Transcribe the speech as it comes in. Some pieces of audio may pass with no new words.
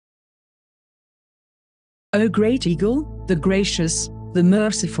O great eagle, the gracious, the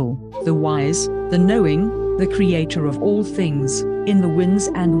merciful, the wise, the knowing, the creator of all things, in the winds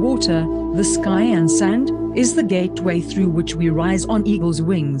and water, the sky and sand, is the gateway through which we rise on eagle's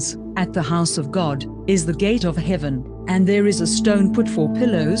wings. At the house of God is the gate of heaven, and there is a stone put for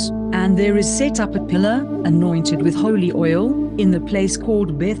pillows, and there is set up a pillar, anointed with holy oil, in the place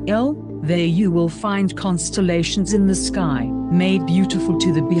called Bethel. There you will find constellations in the sky, made beautiful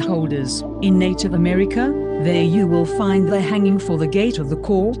to the beholders. In Native America, there you will find the hanging for the gate of the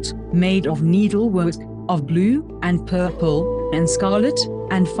court, made of needlework, of blue, and purple, and scarlet,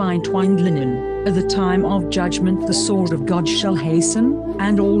 and fine twined linen. At the time of judgment the sword of God shall hasten,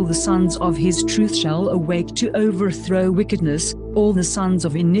 and all the sons of his truth shall awake to overthrow wickedness, all the sons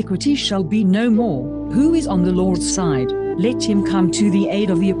of iniquity shall be no more. Who is on the Lord's side? Let him come to the aid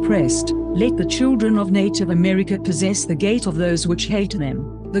of the oppressed. Let the children of Native America possess the gate of those which hate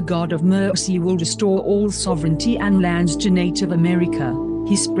them. The God of mercy will restore all sovereignty and lands to Native America.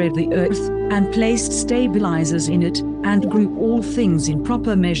 He spread the earth, and placed stabilizers in it, and grew all things in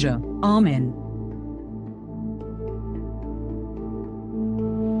proper measure. Amen.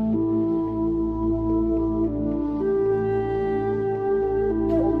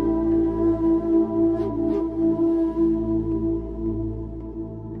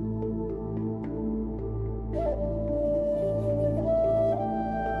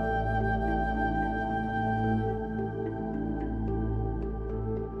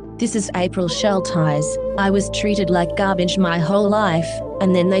 This is April Schulthies. I was treated like garbage my whole life,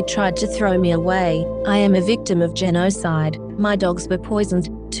 and then they tried to throw me away. I am a victim of genocide. My dogs were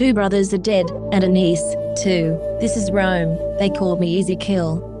poisoned, 2 brothers are dead, and a niece, too. This is Rome. They called me Easy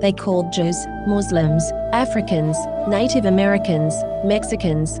Kill. They called Jews, Muslims, Africans, Native Americans,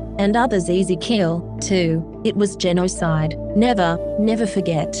 Mexicans, and others Easy Kill, too. It was genocide. Never, never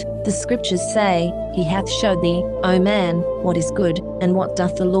forget. The scriptures say, He hath showed thee, O man, what is good, and what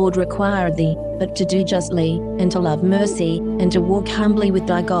doth the Lord require of thee, but to do justly, and to love mercy, and to walk humbly with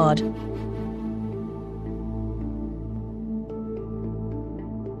thy God.